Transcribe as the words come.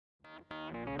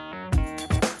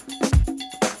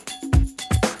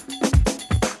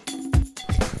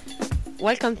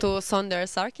Welcome to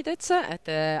Saunders Architects at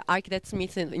the Architects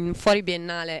Meeting in Fori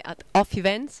Biennale at off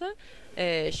events.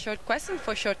 Short question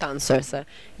for short answers.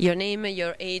 Your name,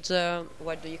 your age,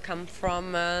 where do you come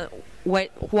from?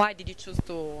 Why did you choose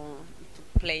to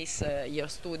place your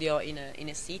studio in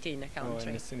a city, in a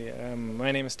country? In a city.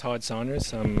 My name is Todd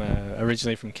Saunders. I'm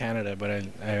originally from Canada, but I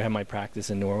have my practice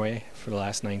in Norway for the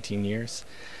last 19 years.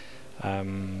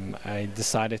 I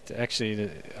decided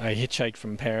I hitchhiked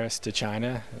from Paris to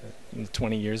China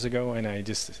 20 years ago, and I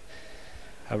just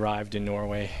arrived in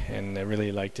Norway and I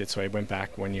really liked it, so I went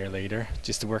back 1 year later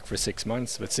just to work for 6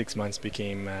 months, but 6 months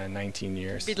became 19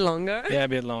 years. A bit longer? Yeah, a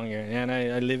bit longer. And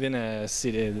I live in a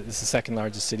city, it's the second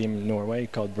largest city in Norway,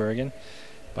 called Bergen,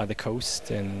 by the coast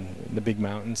and the big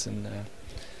mountains. And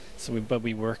but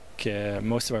we work,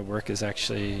 most of our work is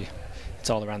actually, it's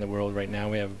all around the world right now.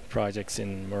 We have projects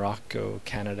in Morocco,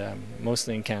 Canada,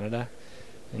 mostly in Canada,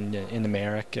 in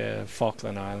America,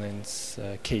 Falkland Islands,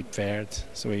 Cape Verde.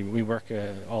 So we work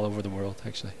all over the world,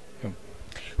 actually. Yeah.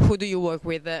 Who do you work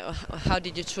with? How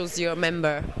did you choose your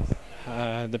member?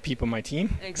 The people on my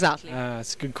team? Exactly.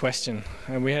 It's a good question.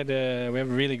 We have a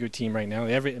really good team right now.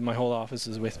 My whole office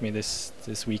is with me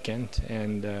this weekend,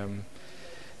 and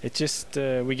it just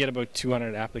we get about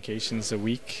 200 applications a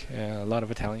week. A lot of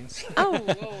Italians. Oh,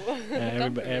 whoa.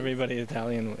 Everybody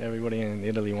Italian. Everybody in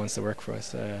Italy wants to work for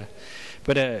us.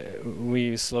 But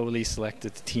we slowly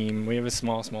selected the team. We have a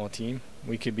small team.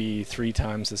 We could be 3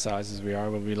 times the size as we are,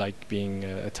 but we like being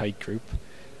a tight group.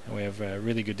 And we have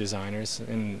really good designers,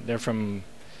 and they're from.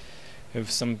 We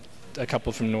have a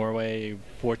couple from Norway,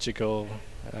 Portugal,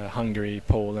 Hungary,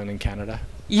 Poland, and Canada.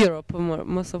 Europe,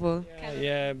 most of all.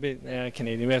 Yeah, a bit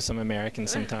Canadian. We have some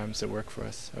Americans sometimes that work for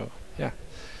us. So yeah.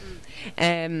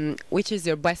 Which is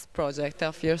your best project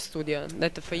of your studio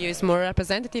that for you is more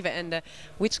representative, and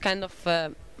which kind of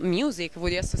music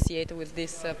would you associate with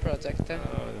this project? The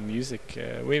music,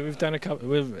 we've done a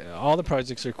couple. All the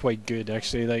projects are quite good,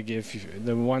 actually. Like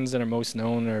the ones that are most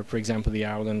known are, for example, the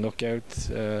Ireland Lookout.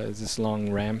 This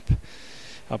long ramp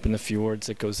up in the fjords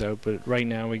that goes out. But right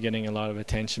now we're getting a lot of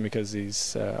attention because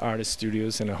these artist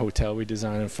studios in a hotel we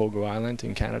designed in Fogo Island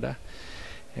in Canada.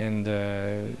 And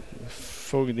the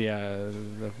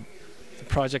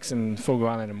projects in Fogo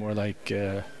Island are more like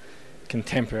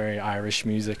contemporary Irish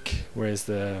music, whereas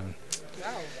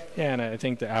and I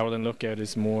think the Ireland Lookout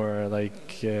is more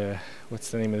like what's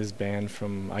the name of this band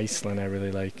from Iceland I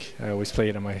really like. I always play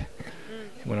it on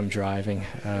when I'm driving.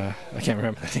 I can't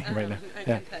remember the name right now.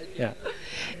 Yeah.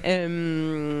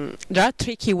 There are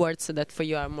 3 keywords that for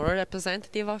you are more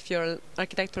representative of your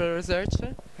architectural research.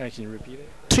 Can you repeat it?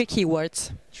 3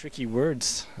 keywords. Tricky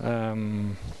words.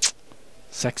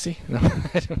 Sexy? No,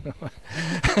 I don't know.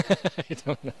 I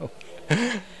don't know.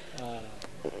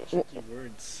 Tricky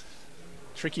words.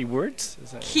 Tricky words?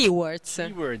 Is that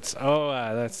Keywords. Keywords. Oh,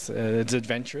 it's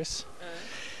adventurous.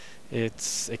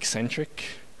 It's eccentric.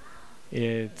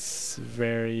 It's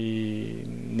very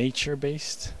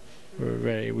nature-based.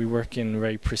 We work in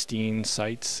very pristine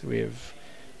sites. We have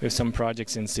some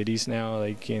projects in cities now,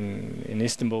 like in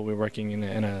Istanbul. We're working in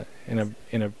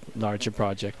a larger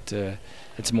project.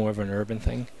 It's more of an urban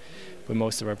thing, but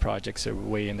most of our projects are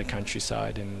way in the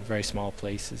countryside in very small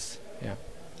places. Yeah.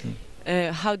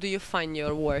 How do you find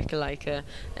your work? Like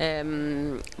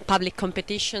public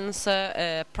competitions,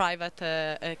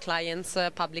 private clients,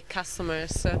 public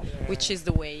customers? Which is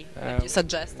the way that you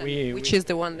suggest? Which is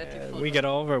the one that you follow? We get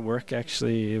all of our work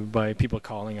actually by people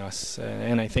calling us,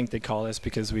 and I think they call us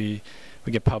because we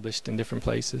get published in different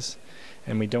places,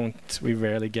 and we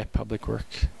rarely get public work.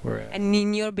 And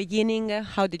in your beginning,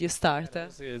 how did you start?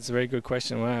 It's a very good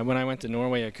question. When I went to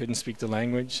Norway, I couldn't speak the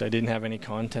language. I didn't have any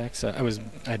contacts. I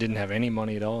didn't have any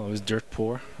money at all. I was dirt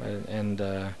poor, and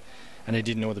I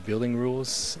didn't know the building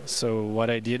rules. So what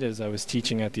I did is I was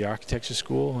teaching at the architecture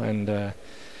school and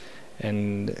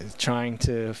trying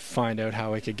to find out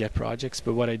how I could get projects.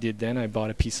 But what I did then, I bought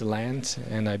a piece of land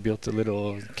and I built a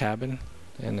little cabin,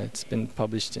 and it's been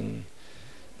published in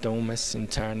Domus and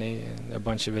Tarne and a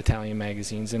bunch of Italian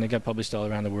magazines, and it got published all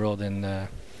around the world. And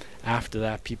after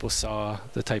that, people saw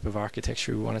the type of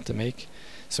architecture we wanted to make.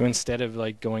 So instead of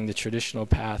like going the traditional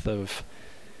path of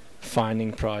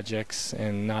finding projects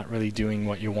and not really doing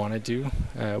what you want to do,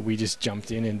 we just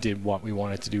jumped in and did what we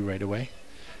wanted to do right away.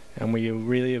 And we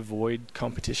really avoid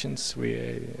competitions.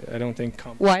 I don't think.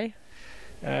 Why?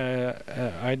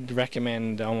 I'd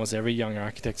recommend almost every young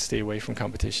architect stay away from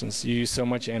competitions. You use so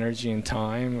much energy and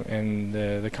time, and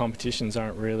the competitions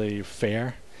aren't really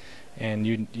fair, and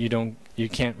you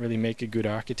can't really make a good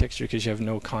architecture because you have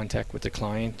no contact with the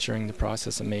client during the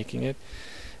process of making it.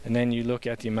 And then you look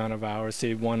at the amount of hours.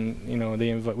 Say one, you know,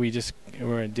 we just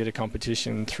did a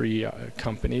competition, 3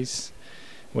 companies.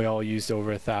 We all used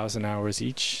over 1,000 hours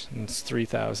each. And it's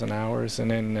 3,000 hours.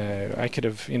 And then I could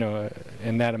have, you know,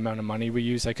 in that amount of money we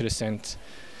used, I could have sent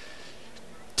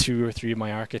 2 or 3 of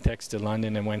my architects to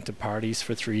London and went to parties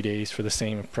for 3 days for the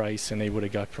same price, and they would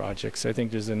have got projects. I think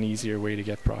there's an easier way to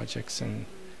get projects, and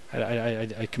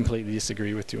I completely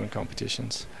disagree with doing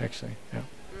competitions, actually. Yeah.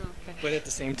 Okay. But at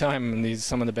the same time,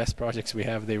 some of the best projects we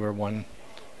have, they were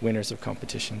winners of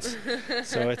competitions.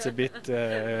 So it's a bit,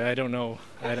 I don't know.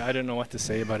 I don't know what to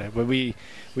say about it. But we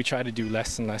try to do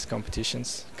less and less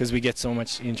competitions because we get so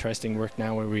much interesting work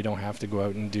now where we don't have to go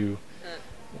out and do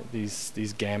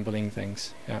these gambling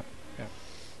things. Yeah.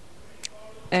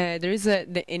 There is a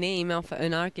name of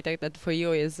an architect that for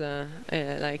you is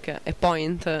like a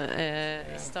point, a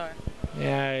star.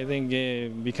 Yeah, I think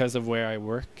because of where I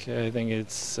work, I think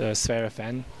it's Sverre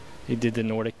Fenn. He did the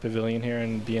Nordic Pavilion here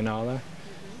in Biennale,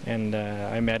 and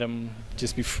I met him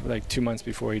just like 2 months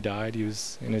before he died. He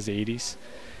was in his 80s,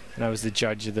 and I was the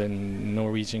judge of the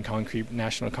Norwegian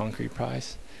National Concrete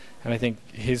Prize. And I think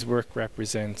his work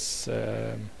represents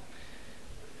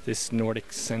this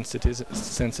Nordic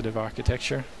sensitive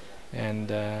architecture, and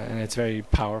it's very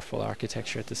powerful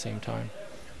architecture at the same time.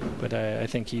 But I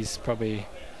think he's probably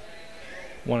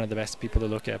one of the best people to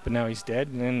look at. But now he's dead.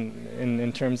 And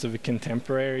in terms of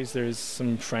contemporaries, there's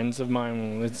some friends of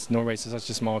mine. Norway's such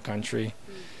a small country.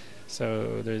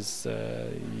 So there's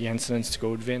Jensen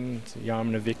Skodvin,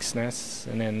 Jarmene Viksnes,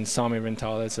 and then Sami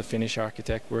Rintala is a Finnish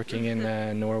architect working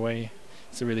in Norway.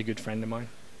 He's a really good friend of mine.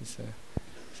 He's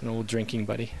an old drinking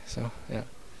buddy, so yeah.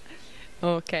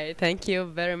 Okay, thank you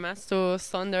very much to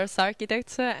Saunders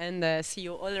Architects, and see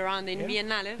you all around in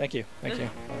Biennale. Thank you. Thank you.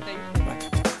 Thank you.